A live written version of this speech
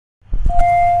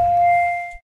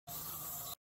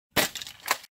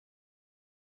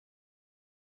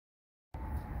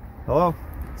Hello.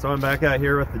 So I'm back out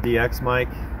here with the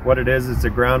DXMic. What it is, it's a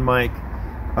ground mic.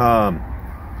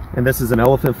 And this is an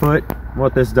elephant foot.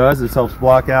 What this does is helps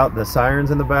block out the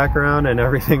sirens in the background and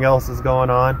everything else is going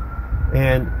on,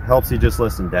 and helps you just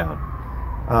listen down.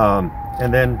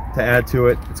 And then to add to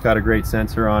it, it's got a great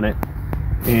sensor on it.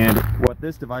 And what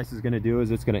this device is going to do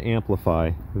is it's going to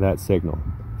amplify that signal.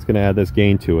 It's going to add this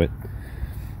gain to it.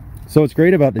 So what's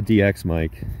great about the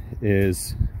DXMic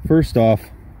is, first off,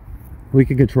 we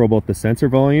can control both the sensor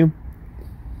volume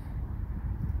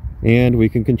and we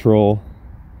can control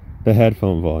the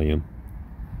headphone volume.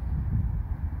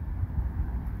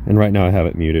 And right now I have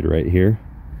it muted right here.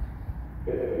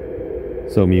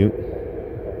 So mute,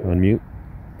 unmute.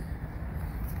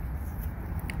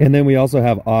 And then we also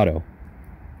have auto.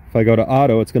 If I go to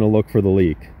auto, it's going to look for the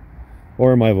leak.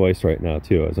 Or my voice right now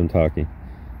too as I'm talking.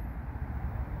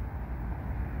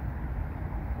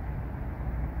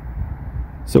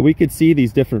 So we could see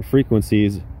these different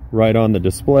frequencies right on the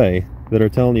display that are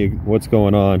telling you what's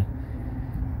going on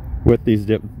with these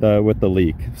with the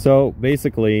leak. So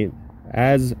basically,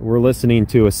 as we're listening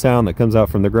to a sound that comes out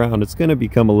from the ground, it's going to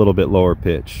become a little bit lower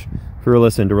pitch. If we were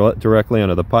listening directly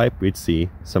onto the pipe, we'd see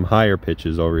some higher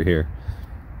pitches over here.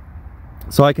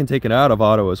 So I can take it out of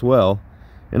auto as well,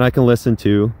 and I can listen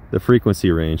to the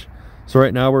frequency range. So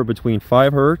right now we're between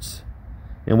 5 Hertz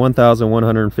and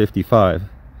 1155.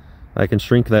 I can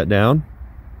shrink that down,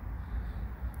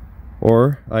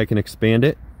 or I can expand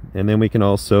it, and then we can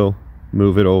also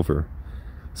move it over.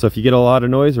 So if you get a lot of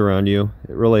noise around you,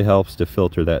 it really helps to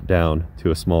filter that down to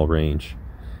a small range.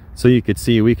 So you could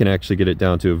see we can actually get it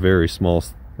down to a very small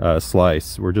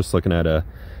slice. We're just looking at a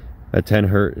 10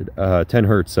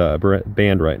 hertz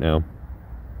band right now.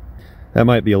 That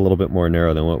might be a little bit more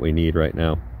narrow than what we need right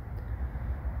now.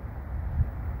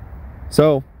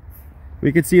 So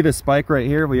we can see the spike right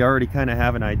here. We already kind of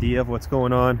have an idea of what's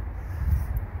going on.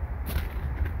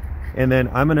 And then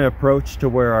I'm going to approach to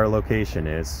where our location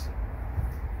is.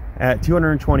 At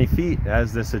 220 feet,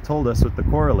 as this had told us with the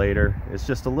correlator, it's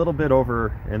just a little bit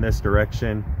over in this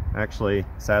direction, actually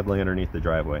sadly underneath the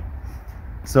driveway.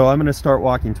 So I'm going to start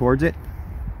walking towards it,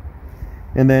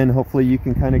 and then hopefully you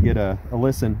can kind of get a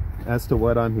listen as to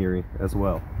what I'm hearing as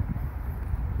well.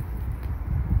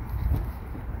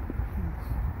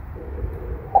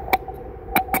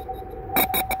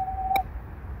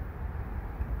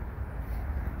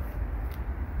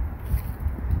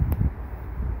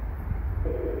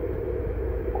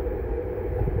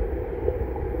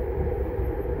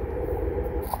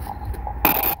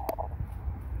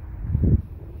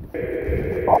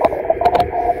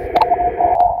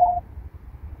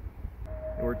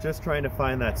 We're just trying to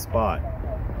find that spot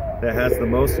that has the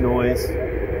most noise,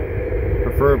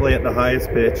 preferably at the highest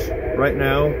pitch. Right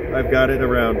now, I've got it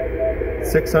around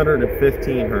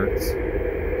 615 Hertz,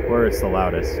 where it's the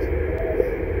loudest.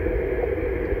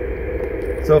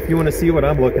 So if you want to see what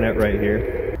I'm looking at right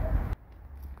here,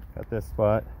 at this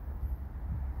spot,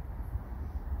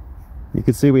 you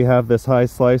can see we have this high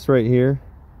slice right here.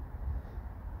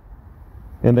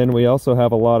 And then we also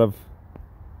have a lot of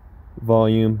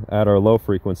volume at our low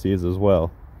frequencies as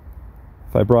well.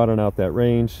 If I broaden out that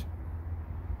range,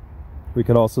 we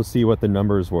could also see what the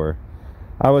numbers were.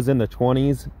 I was in the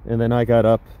 20s, and then I got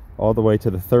up all the way to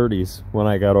the 30s when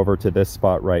I got over to this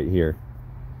spot right here.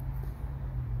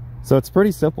 So it's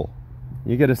pretty simple.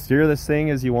 You get to steer this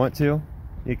thing as you want to.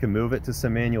 You can move it to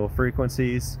some manual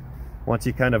frequencies. Once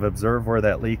you kind of observe where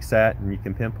that leak's at and you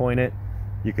can pinpoint it,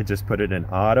 you could just put it in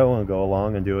auto and go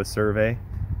along and do a survey.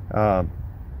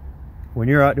 When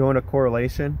you're out doing a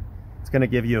correlation, it's going to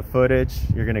give you a footage.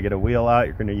 You're going to get a wheel out.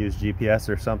 You're going to use GPS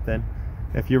or something.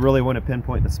 If you really want to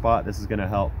pinpoint the spot, this is going to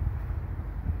help.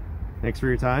 Thanks for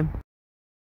your time.